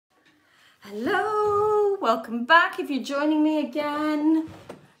Hello, welcome back if you're joining me again.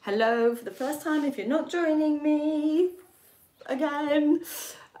 Hello for the first time if you're not joining me again.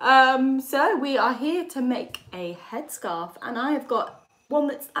 So we are here to make a headscarf, and I have got one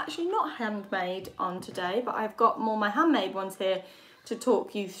that's actually not handmade on today, but I've got more my handmade ones here to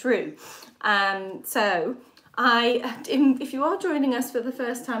talk you through. If you are joining us for the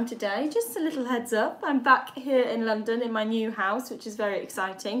first time today, just a little heads up, I'm back here in London in my new house, which is very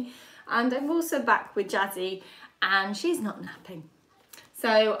exciting. And I'm also back with Jazzy, and she's not napping.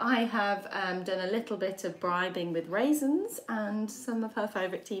 So I have done a little bit of bribing with raisins and some of her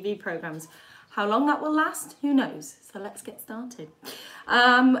favourite TV programmes. How long that will last, who knows? So let's get started.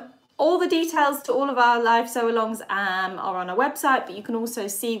 All the details to all of our live sew-alongs are on our website, but you can also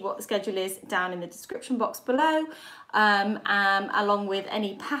see what the schedule is down in the description box below, along with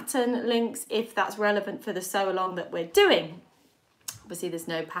any pattern links if that's relevant for the sew-along that we're doing. Obviously there's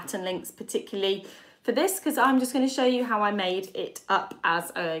no pattern links particularly for this because I'm just going to show you how I made it up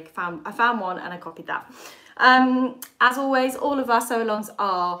as I found one and I copied that. As always, all of our sew-alongs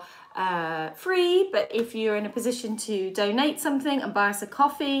are free, but if you're in a position to donate something and buy us a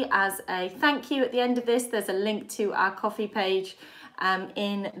coffee as a thank you at the end of this, there's a link to our coffee page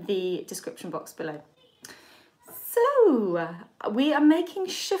in the description box below. So we are making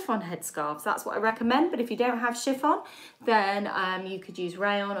chiffon headscarves. That's what I recommend, but if you don't have chiffon, then you could use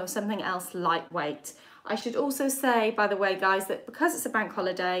rayon or something else lightweight. I should also say, by the way, guys, that because it's a bank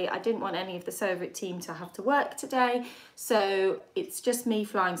holiday, I didn't want any of the Sewrit team to have to work today, so it's just me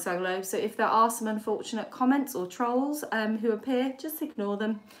flying solo. So if there are some unfortunate comments or trolls who appear, just ignore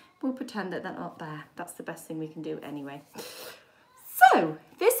them. We'll pretend that they're not there. That's the best thing we can do anyway. So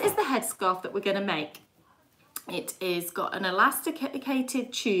this is the headscarf that we're going to make. It is got an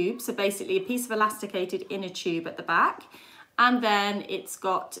elasticated tube, so basically a piece of elasticated inner tube at the back, and then it's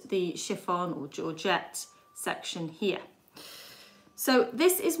got the chiffon or georgette section here. So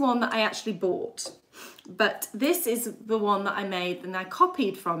this is one that I actually bought, but this is the one that I made and I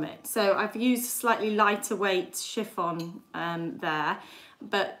copied from it. So I've used slightly lighter weight chiffon there,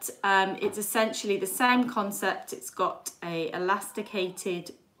 but it's essentially the same concept. It's got a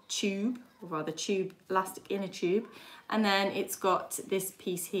elasticated tube, or rather elastic inner tube, and then it's got this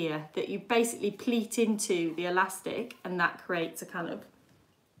piece here that you basically pleat into the elastic, and that creates a kind of,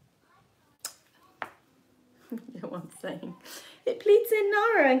 you know what I'm saying, it pleats in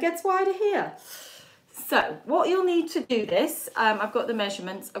narrow and gets wider here. So what you'll need to do this, I've got the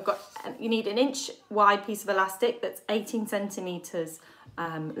measurements, you need an inch wide piece of elastic that's 18 centimeters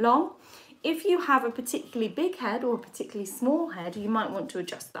long. If you have a particularly big head or a particularly small head, you might want to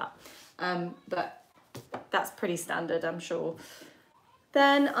adjust that. But that's pretty standard, I'm sure.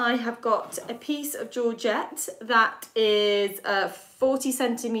 Then I have got a piece of georgette that is 40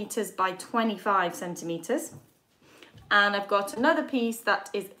 centimeters by 25 centimeters. And I've got another piece that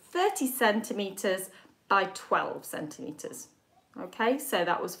is 30 centimeters by 12 centimeters. Okay, so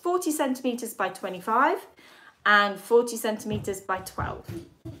that was 40 centimeters by 25 and 40 centimeters by 12.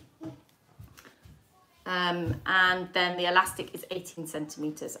 And then the elastic is 18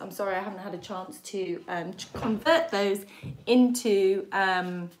 centimeters. I'm sorry, I haven't had a chance to convert those into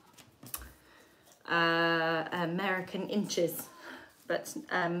American inches, but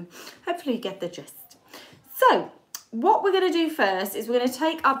hopefully you get the gist. So what we're going to do first is we're going to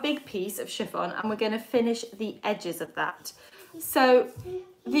take our big piece of chiffon and we're going to finish the edges of that. So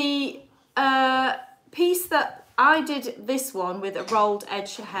the piece that I did this one with a rolled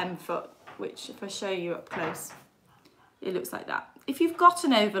edge hem foot, which if I show you up close, it looks like that. If you've got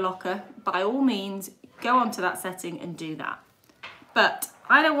an overlocker, by all means, go onto that setting and do that. But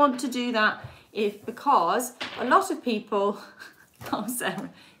I don't want to do that because a lot of people, oh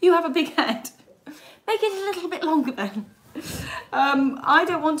Sarah, you have a big head. Make it a little bit longer then. I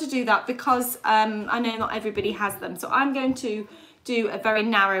don't want to do that because I know not everybody has them. So I'm going to do a very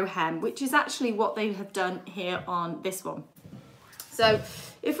narrow hem, which is actually what they have done here on this one. So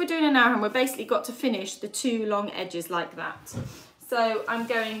if we're doing a narrow hem, we've basically got to finish the two long edges like that. So I'm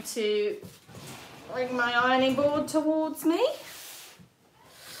going to bring my ironing board towards me.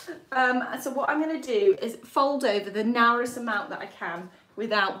 So what I'm going to do is fold over the narrowest amount that I can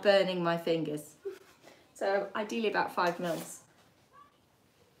without burning my fingers. So ideally about 5 mils.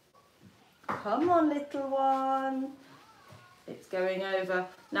 Come on, little one. It's going over.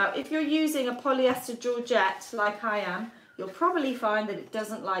 Now, if you're using a polyester georgette like I am, you'll probably find that it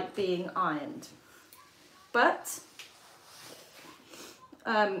doesn't like being ironed. But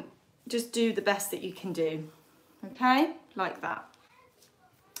just do the best that you can do. Okay, like that.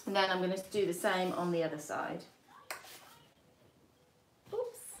 And then I'm going to do the same on the other side.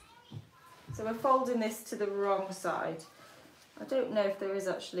 Oops. So we're folding this to the wrong side. I don't know if there is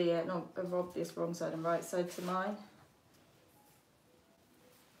actually an obvious wrong side and right side to mine.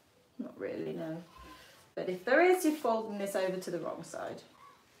 Not really, no. But if there is, you're folding this over to the wrong side.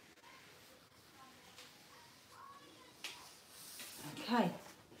 Okay.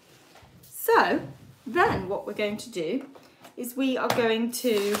 So then what we're going to do is we are going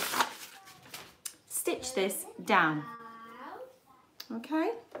to stitch this down.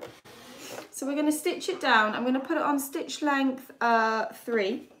 Okay. So we're going to stitch it down. I'm going to put it on stitch length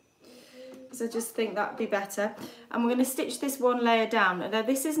 3 because I just think that'd be better. And we're going to stitch this one layer down. Now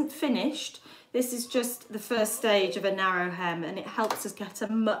this isn't finished. This is just the first stage of a narrow hem, and it helps us get a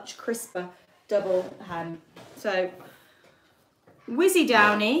much crisper double hem. So whizzy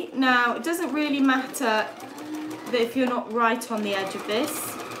downy. Now it doesn't really matter that if you're not right on the edge of this.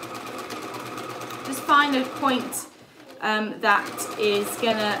 Just find a point that is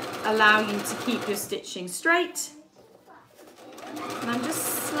going to allow you to keep your stitching straight. And I'm just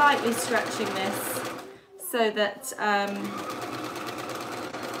slightly stretching this so that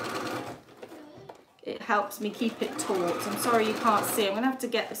it helps me keep it taut. I'm sorry you can't see. I'm going to have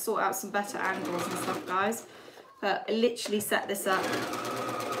to sort out some better angles and stuff, guys. But I literally set this up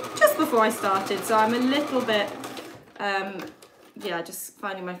just before I started, so I'm a little bit, yeah, just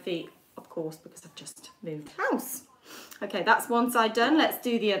finding my feet, of course, because I've just moved house. Okay, that's one side done. Let's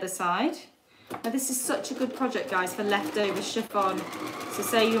do the other side. Now this is such a good project, guys, for leftover chiffon. So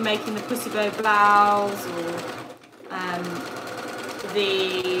say you're making the pussy bow blouse or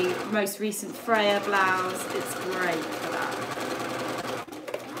the most recent Freya blouse. It's great for that.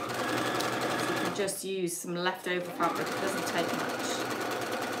 So you can just use some leftover fabric. It doesn't take much.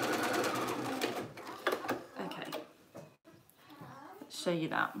 Okay, let's show you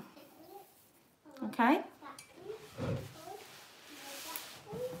that. Okay.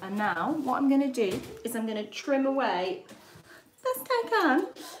 And now what I'm going to do is I'm going to trim away, best I can,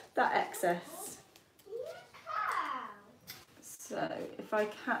 that excess. So if I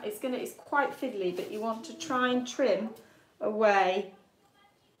can, it's quite fiddly, but you want to try and trim away.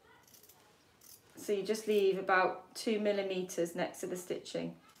 So you just leave about 2 millimeters next to the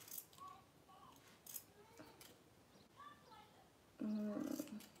stitching.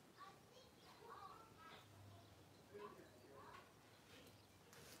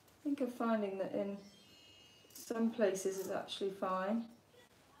 I think I'm finding that in some places it's actually fine,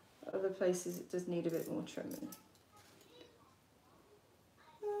 other places it does need a bit more trimming.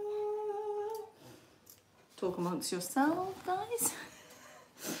 Talk amongst yourselves, guys.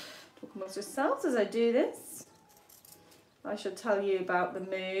 Talk amongst yourselves as I do this. I shall tell you about the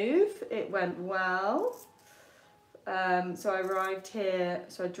move. It went well. So I arrived here,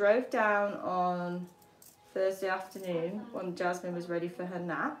 so I drove down on Thursday afternoon when Jasmine was ready for her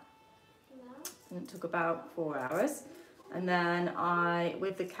nap. And it took about 4 hours. And then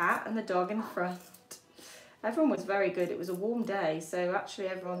with the cat and the dog in front. Everyone was very good. It was a warm day, so actually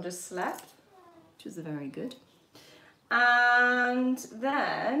everyone just slept, which was very good. And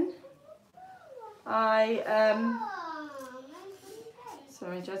then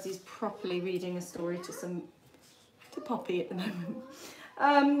sorry, Jazzy's properly reading a story to Poppy at the moment.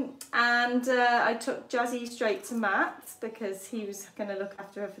 I took Jazzy straight to Matt's because he was going to look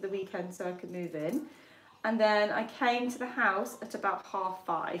after her for the weekend so I could move in. And then I came to the house at about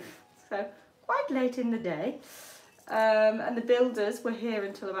 5:30, so quite late in the day. And the builders were here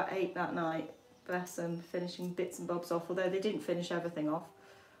until about 8 that night, bless them, finishing bits and bobs off, although they didn't finish everything off.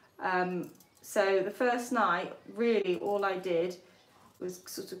 So the first night, really all I did was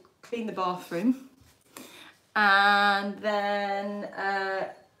sort of clean the bathroom and then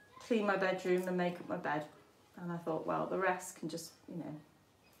clean my bedroom and make up my bed. And I thought, well, the rest can just, you know,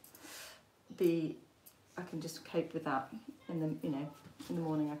 I can just cope with that in the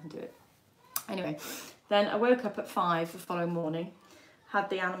morning. I can do it. Anyway, then I woke up at 5 the following morning, had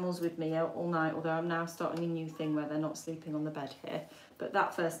the animals with me all night, although I'm now starting a new thing where they're not sleeping on the bed here. But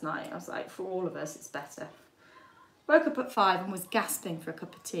that first night, I was like, for all of us, it's better. Woke up at 5 and was gasping for a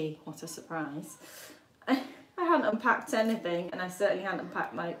cup of tea. What a surprise. I hadn't unpacked anything, and I certainly hadn't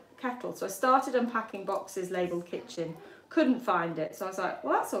unpacked my kettle. So I started unpacking boxes labelled kitchen. Couldn't find it. So I was like,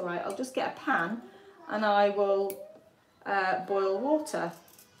 well, that's all right. I'll just get a pan and I will boil water.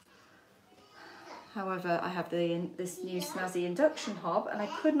 However, I have this new snazzy induction hob, and I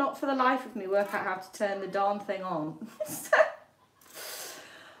could not for the life of me work out how to turn the darn thing on. So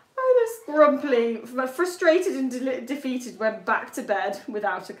I just grumpily, frustrated and defeated, went back to bed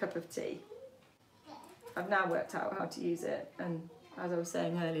without a cup of tea. I've now worked out how to use it, and as I was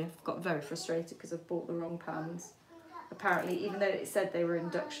saying earlier, I've got very frustrated because I've bought the wrong pans. apparently, even though it said they were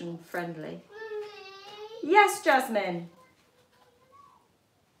induction friendly. Yes, Jasmine.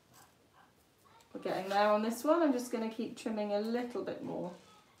 We're getting there on this one. I'm just going to keep trimming a little bit more.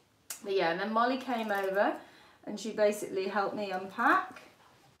 But yeah, and then Molly came over and she basically helped me unpack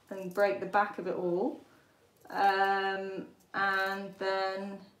and break the back of it all. And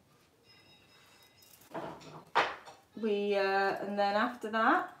then after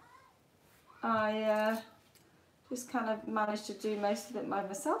that, I just kind of managed to do most of it by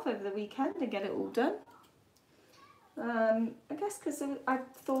myself over the weekend and get it all done. I guess because I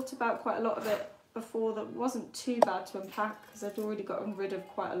thought about quite a lot of it before that wasn't too bad to unpack, because I'd already gotten rid of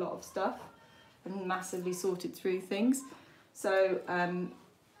quite a lot of stuff and massively sorted through things. So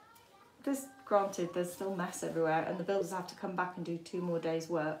granted there's still mess everywhere and the builders have to come back and do 2 more days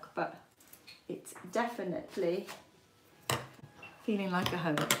work, but it's definitely feeling like a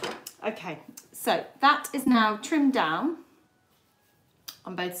home. Okay, so that is now trimmed down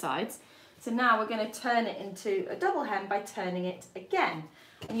on both sides. So now we're going to turn it into a double hem by turning it again.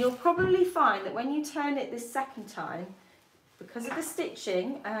 And you'll probably find that when you turn it this second time, because of the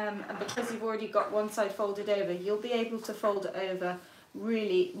stitching and because you've already got one side folded over, you'll be able to fold it over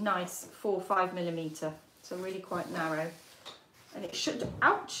really nice 4 or 5 millimeter. So really quite narrow. And it should,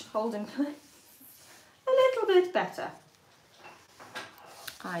 ouch, hold in place a little bit better,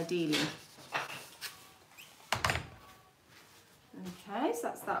 ideally. Okay, so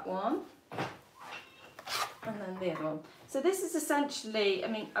that's that one. And then the other one. So this is essentially, I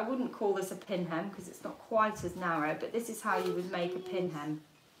mean, I wouldn't call this a pin hem because it's not quite as narrow, but this is how you would make a pin hem.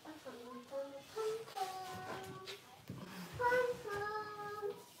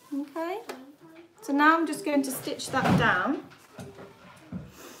 Okay, so now I'm just going to stitch that down.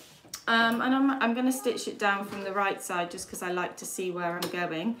 And I'm going to stitch it down from the right side just because I like to see where I'm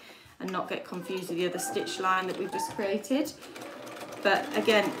going and not get confused with the other stitch line that we've just created. But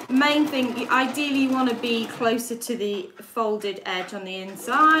again, main thing, ideally you want to be closer to the folded edge on the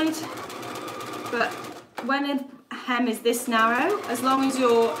inside. But when a hem is this narrow, as long as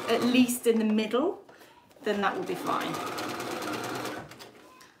you're at least in the middle, then that will be fine.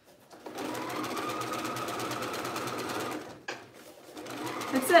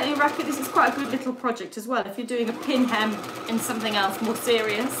 I'd certainly reckon this is quite a good little project as well. If you're doing a pin hem in something else more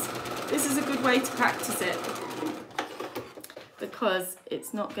serious, this is a good way to practice it, because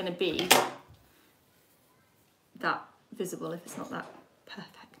it's not going to be that visible if it's not that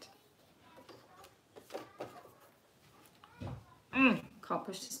perfect. Can't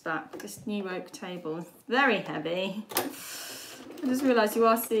push this back. This new oak table is very heavy. I just realised you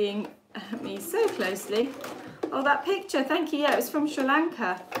are seeing me so closely. Oh, that picture, thank you. Yeah, it was from Sri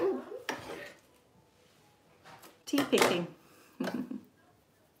Lanka. Ooh. Tea picking.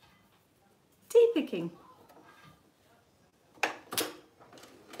 Tea picking.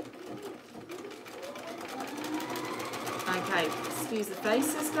 Okay, excuse the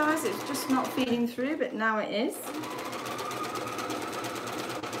faces, guys. It's just not feeding through, but now it is.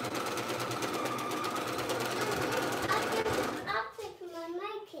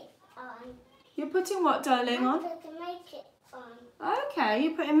 You're putting what, darling, on? I'm putting makeup on. Okay,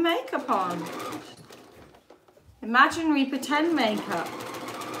 you're putting makeup on. Imaginary pretend makeup.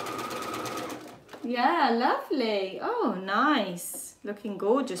 Yeah, lovely. Oh, nice. Looking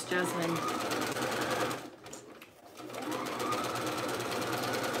gorgeous, Jasmine.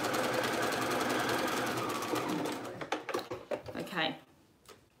 Okay,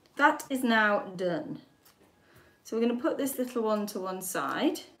 that is now done. So we're going to put this little one to one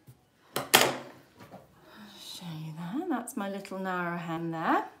side. That's my little narrow hem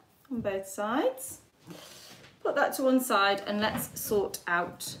there on both sides. Put that to one side and let's sort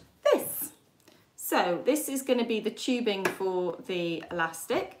out this. So this is going to be the tubing for the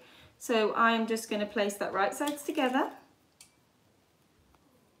elastic. So I'm just going to place that right sides together.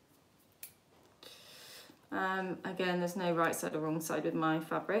 Again, there's no right side or wrong side with my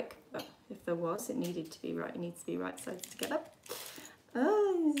fabric, but if there was, it needed to be right. It needs to be right sides together.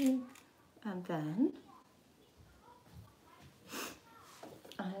 And then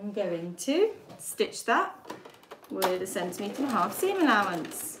I'm going to stitch that with 1.5 centimetre seam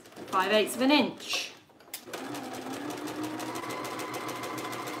allowance, 5/8 of an inch.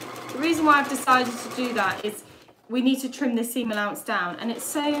 The reason why I've decided to do that is we need to trim the seam allowance down, and it's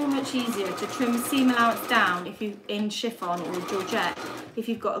so much easier to trim the seam allowance down if you in chiffon or georgette if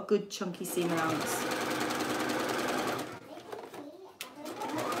you've got a good chunky seam allowance.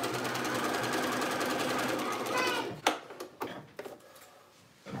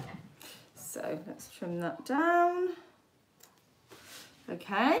 So let's trim that down.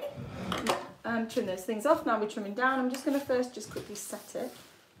 Okay, kind of trim those things off. Now we're trimming down. I'm just going to first just quickly set it,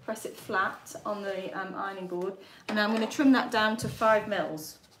 press it flat on the ironing board, and now I'm going to trim that down to 5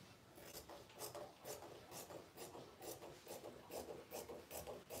 mils.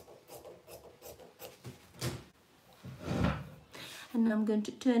 And I'm going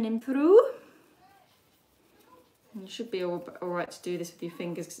to turn him through. And you should be all right to do this with your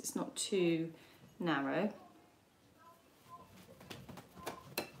fingers because it's not too narrow.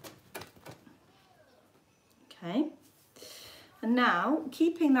 Okay. And now,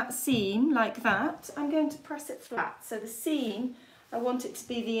 keeping that seam like that, I'm going to press it flat. So the seam, I want it to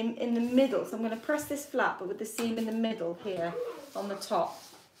be in the middle. So I'm going to press this flat, but with the seam in the middle here on the top.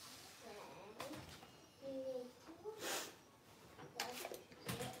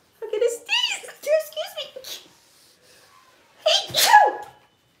 Look at this. Excuse me. Hey, no!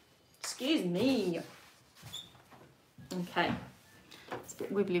 Excuse me. Okay. It's a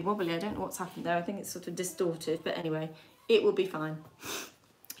bit wibbly wobbly. I don't know what's happened there. I think it's sort of distorted, but anyway, it will be fine.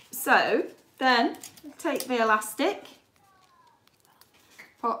 So then take the elastic,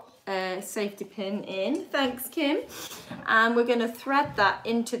 pop a safety pin in. Thanks, Kim. And we're going to thread that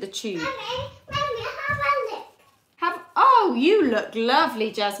into the tube. Mommy, have a look. Oh, you look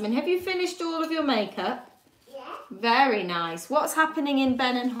lovely, Jasmine. Have you finished all of your makeup? Yeah. Very nice. What's happening in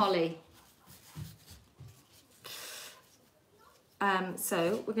Ben and Holly?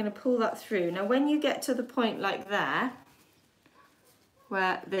 So we're going to pull that through. Now when you get to the point like there,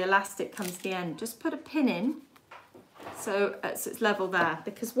 where the elastic comes to the end, just put a pin in so it's level there,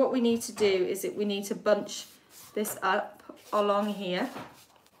 because what we need to do is we need to bunch this up along here.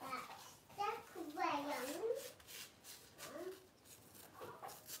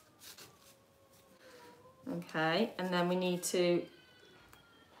 Okay, and then we need to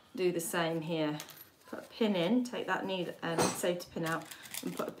do the same here. Put a pin in, take that safety pin out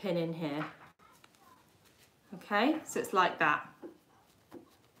and put a pin in here. Okay, so it's like that.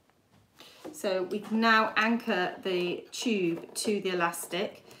 So we can now anchor the tube to the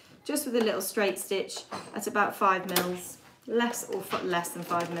elastic just with a little straight stitch at about 5 mils, less than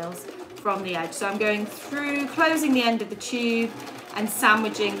 5 mils from the edge. So I'm going through, closing the end of the tube and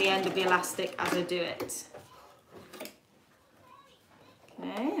sandwiching the end of the elastic as I do it.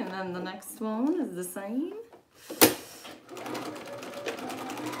 Okay, and then the next one is the same.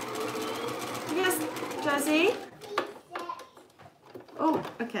 Yes, Jazzy? Oh,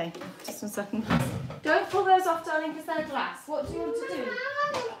 okay, just 1 second. Don't pull those off, darling, because they're glass. What do you want to do?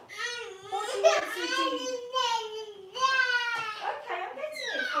 What do you want, sweetie? Okay, I'm getting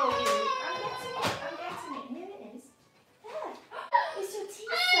it for you. I'm getting it. Here it is. There. It's your tea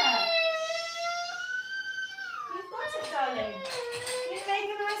set. You've got it, darling. You've made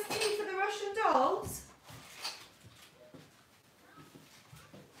a nice tea for the Russian dolls.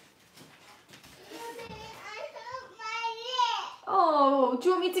 Oh, do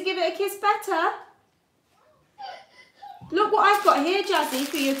you want me to give it a kiss better? Look what I've got here, Jazzy,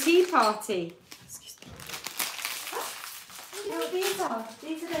 for your tea party. Excuse me. You know what these are?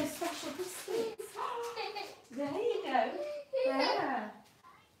 These are those special biscuits. There you go. There.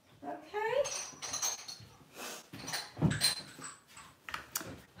 Okay.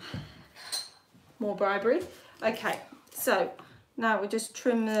 More bribery. Okay, so now we just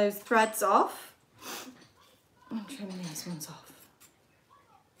trim those threads off. And trim these ones off.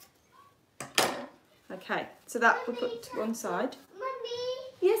 Okay, so that we'll put to one side.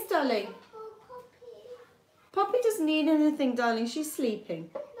 Mommy. Yes, darling. Oh, Poppy. Poppy doesn't need anything, darling. She's sleeping.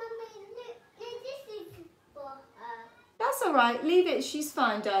 Mommy, look, this is for her. That's all right. Leave it. She's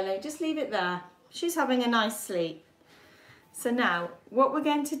fine, darling. Just leave it there. She's having a nice sleep. So now, what we're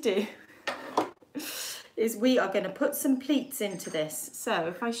going to do is we are going to put some pleats into this. So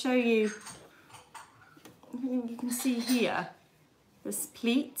if I show you, you can see here, there's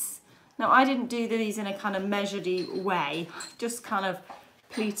pleats. Now I didn't do these in a kind of measured-y way, just kind of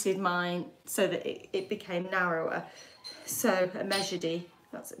pleated mine so that it became narrower. So a measured-y,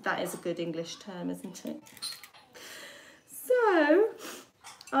 that is a good English term, isn't it? So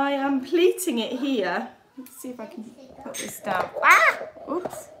I am pleating it here. Let's see if I can put this down. Ah!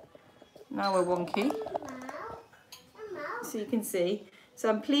 Oops. Now we're wonky. So you can see. So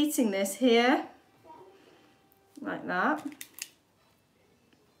I'm pleating this here, like that.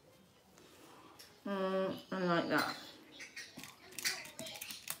 And like that.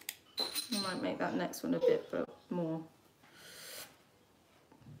 I might make that next one a bit more.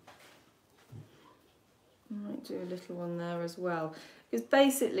 I might do a little one there as well. Because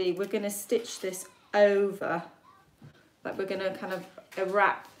basically we're going to stitch this over, like we're going to kind of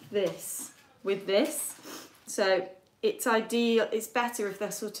wrap this with this. So it's ideal, it's better if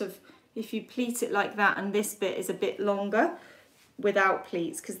they're sort of if you pleat it like that and this bit is a bit longer without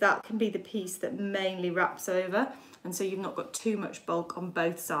pleats, because that can be the piece that mainly wraps over, and so you've not got too much bulk on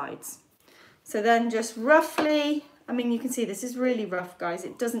both sides. So then just roughly, I mean, you can see this is really rough, guys.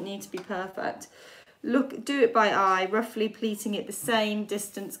 It doesn't need to be perfect. Look, do it by eye, roughly pleating it the same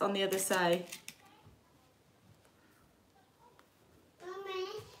distance on the other side. Mummy,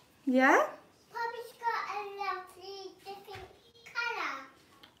 Yeah? Poppy's got a lovely different colour.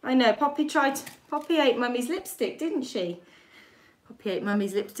 I know, Poppy ate Mummy's lipstick, didn't she? Poppy ate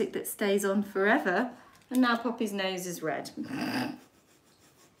Mummy's lipstick that stays on forever, and now Poppy's nose is red.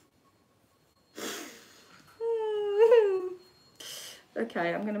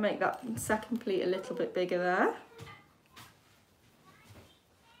 Okay, I'm going to make that second pleat a little bit bigger there.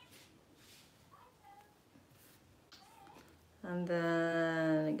 And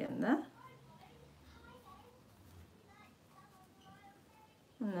then again there.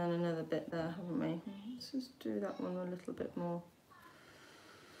 And then another bit there, haven't we? Let's just do that one a little bit more.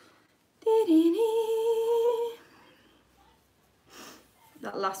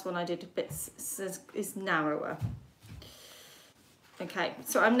 That last one I did a bit is narrower. Okay,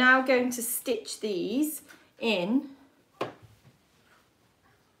 so I'm now going to stitch these in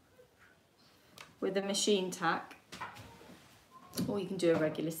with a machine tack, or you can do a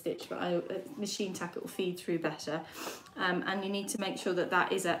regular stitch, but machine tack, it will feed through better. And you need to make sure that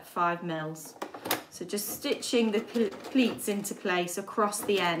that is at 5 mils. So just stitching the pleats into place across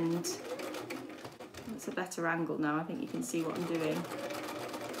the end. That's a better angle now, I think you can see what I'm doing.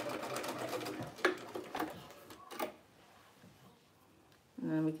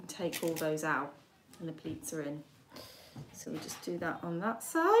 And then we can take all those out and the pleats are in. So we just do that on that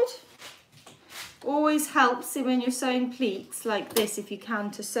side. Always helps when you're sewing pleats like this, if you can,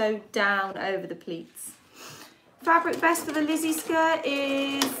 to sew down over the pleats. Fabric best for the Lizzie skirt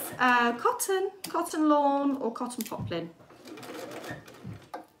is cotton lawn or cotton poplin.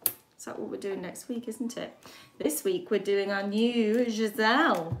 Is that what we're doing next week, isn't it? This week we're doing our new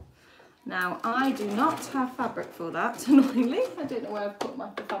Giselle. Now, I do not have fabric for that, annoyingly. I don't know where I've put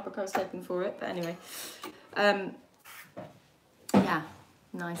the fabric I was hoping for it, but anyway. Yeah,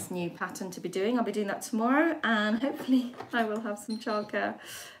 nice new pattern to be doing. I'll be doing that tomorrow, and hopefully I will have some childcare.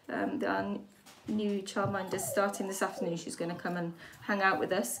 Our new childminder is starting this afternoon. She's going to come and hang out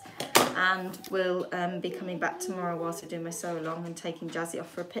with us, and we'll be coming back tomorrow whilst I do my sew along and taking Jazzy off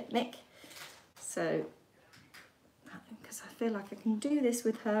for a picnic. So, because I feel like I can do this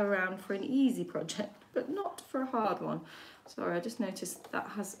with her around for an easy project, but not for a hard one. Sorry, I just noticed that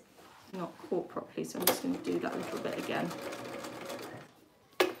has not caught properly, so I'm just going to do that a little bit again.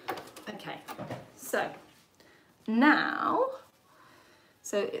 Okay, so now,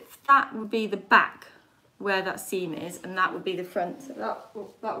 so if that would be the back where that seam is, and that would be the front, so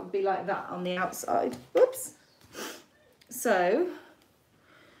that would be like that on the outside. Whoops. So,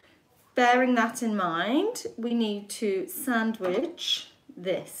 bearing that in mind, we need to sandwich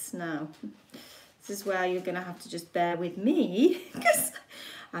this now. This is where you're going to have to just bear with me, because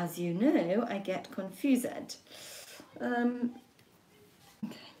as you know, I get confused. Okay.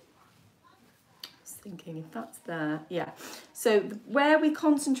 Thinking if that's there, yeah. So where we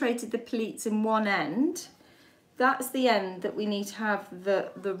concentrated the pleats in one end, that's the end that we need to have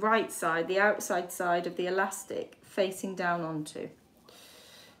the right side, the outside side of the elastic facing down onto.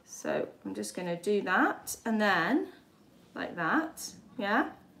 So I'm just going to do that, and then like that, yeah.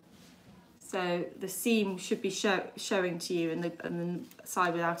 So the seam should be showing to you, and the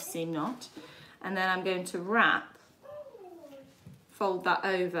side without a seam not. And then I'm going to wrap, fold that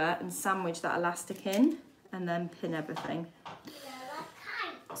over and sandwich that elastic in, and then pin everything.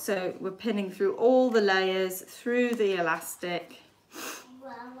 So we're pinning through all the layers, through the elastic.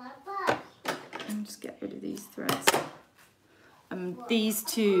 And just get rid of these threads. These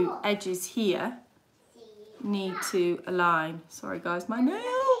two edges here need to align. Sorry guys, my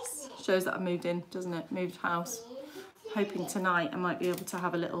nails! Shows that I moved in, doesn't it? Moved house. Hoping tonight I might be able to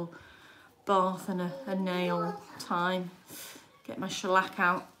have a little bath and a nail time. Get my shellac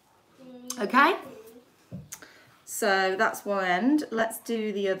out. Okay, so that's one end. Let's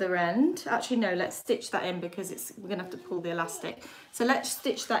do the other end. Actually no, let's stitch that in, because we're gonna have to pull the elastic. So let's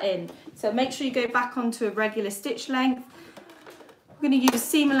stitch that in. So make sure you go back onto a regular stitch length. We're going to use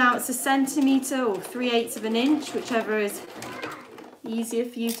seam allowance a centimetre or 3/8 of an inch, whichever is easier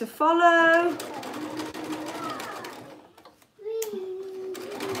for you to follow.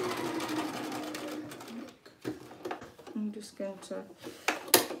 I'm just going to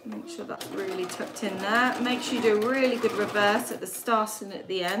make sure that's really tucked in there. Make sure you do a really good reverse at the start and at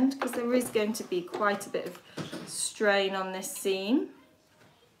the end, because there is going to be quite a bit of strain on this seam.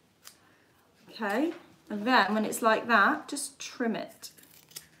 Okay, and then when it's like that, just trim it.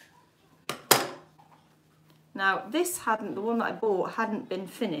 Now this the one that I bought hadn't been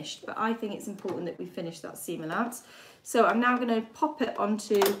finished, but I think it's important that we finish that seam allowance. So I'm now going to pop it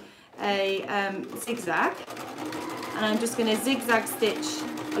onto a zigzag, and I'm just going to zigzag stitch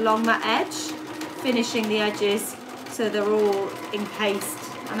along that edge, finishing the edges so they're all encased.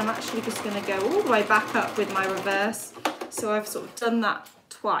 And I'm actually just going to go all the way back up with my reverse. So I've sort of done that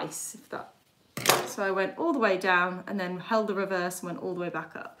twice. So I went all the way down and then held the reverse and went all the way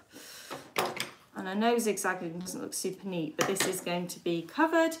back up. And I know zigzagging doesn't look super neat, but this is going to be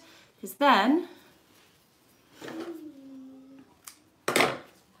covered, because then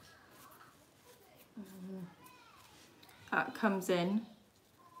that comes in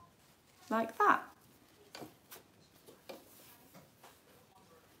like that.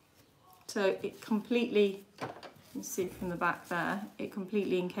 So it completely, you can see from the back there, it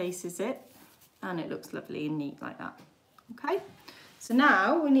completely encases it, and it looks lovely and neat like that. Okay, so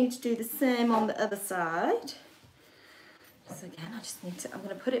now we need to do the same on the other side. So again, I'm going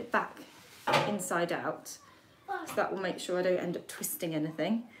to put it back inside out, so that will make sure I don't end up twisting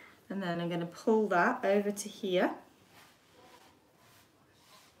anything. And then I'm going to pull that over to here.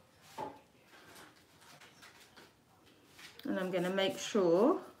 And I'm going to make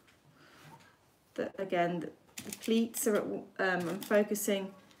sure that, again, the pleats are at, I'm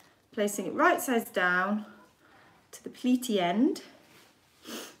placing it right sides down to the pleaty end,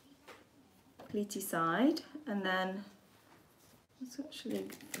 pleaty side, and then this actually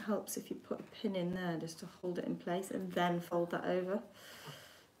helps if you put a pin in there just to hold it in place, and then fold that over.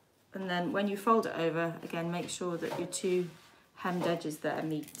 And then when you fold it over, again, make sure that your two hemmed edges there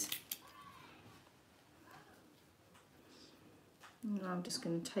meet. And I'm just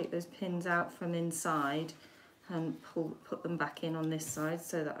going to take those pins out from inside and put them back in on this side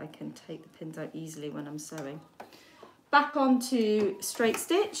so that I can take the pins out easily when I'm sewing. Back onto straight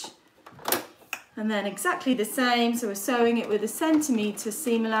stitch, and then exactly the same. So we're sewing it with a centimetre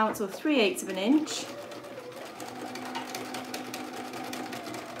seam allowance, or 3/8 of an inch.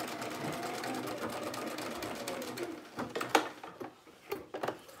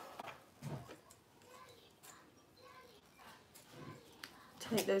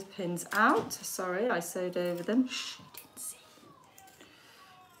 Take those pins out. Sorry, I sewed over them. Shh, you didn't see.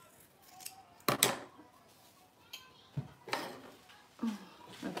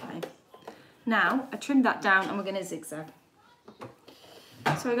 Okay. Now, I trimmed that down and we're going to zigzag.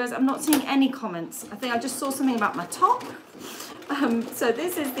 Sorry guys, I'm not seeing any comments. I think I just saw something about my top. So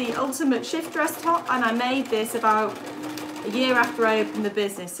this is the ultimate shift dress top, and I made this about a year after I opened the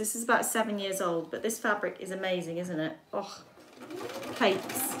business. This is about 7 years old, but this fabric is amazing, isn't it? Oh.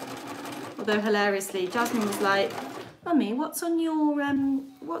 Cakes. Although hilariously, Jasmine was like, "Mummy, what's on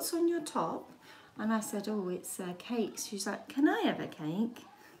your top?" And I said, "Oh, it's cakes." She's like, "Can I have a cake?"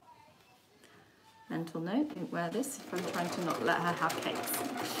 Mental note, don't wear this if I'm trying to not let her have cakes.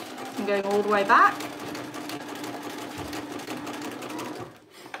 I'm going all the way back.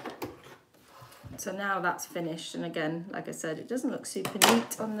 So now that's finished, and again, like I said, it doesn't look super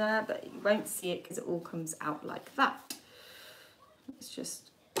neat on there, but you won't see it because it all comes out like that. Let's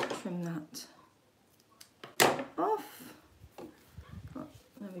just trim that off. Oh,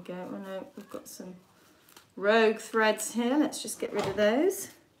 there we go. Oh no, we've got some rogue threads here. Let's just get rid of those.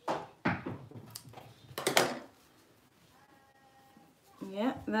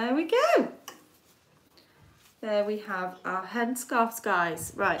 Yeah, there we go. There we have our headscarves,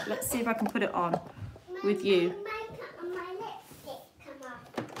 guys. Right, let's see if I can put it on with you. My lipstick come off.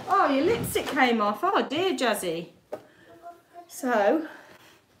 Oh, your lipstick came off. Oh dear, Jazzy. So,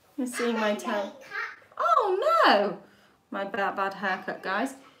 you're seeing my tail. Oh no! My bad haircut,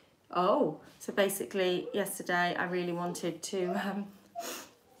 guys. Oh, so basically yesterday I really wanted to have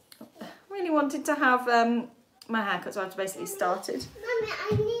my haircut, so I've basically started. Mummy,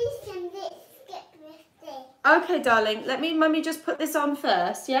 I need some lipstick with this. Okay, darling, let me, Mummy, just put this on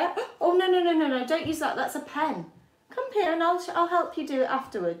first, yeah? Oh, no, don't use that, that's a pen. Come here and I'll help you do it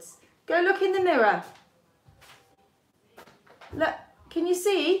afterwards. Go look in the mirror. Look, can you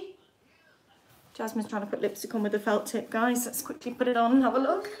see? Jasmine's trying to put lipstick on with a felt tip, guys. Let's quickly put it on and have a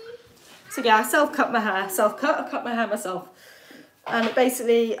look. So yeah, I self-cut my hair. I cut my hair myself. And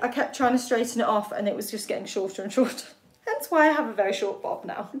basically, I kept trying to straighten it off and it was just getting shorter and shorter. Hence why I have a very short bob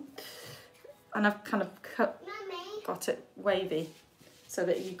now. And I've kind of got it wavy so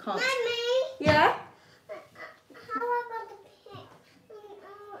that you can't... Mummy! Yeah? How about the pink?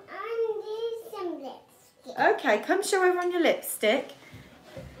 I need some lipstick. Okay, come show everyone your lipstick.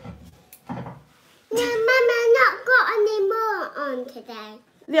 No, Mum, I've not got any more on today.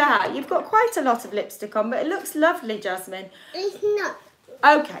 Yeah, you've got quite a lot of lipstick on, but it looks lovely, Jasmine. It's not.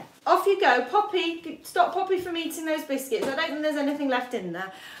 Okay, off you go. Poppy, stop Poppy from eating those biscuits. I don't think there's anything left in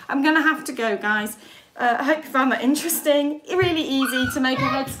there. I'm going to have to go, guys. I hope you found that interesting. Really easy to make a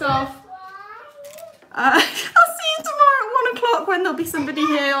headscarf. I'll see you tomorrow at 1 o'clock when there'll be somebody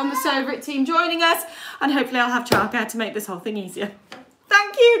here on the Sew Over It team joining us, and hopefully I'll have childcare to make this whole thing easier.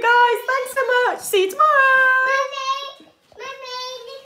 Thank you, guys. Thanks so much. See you tomorrow.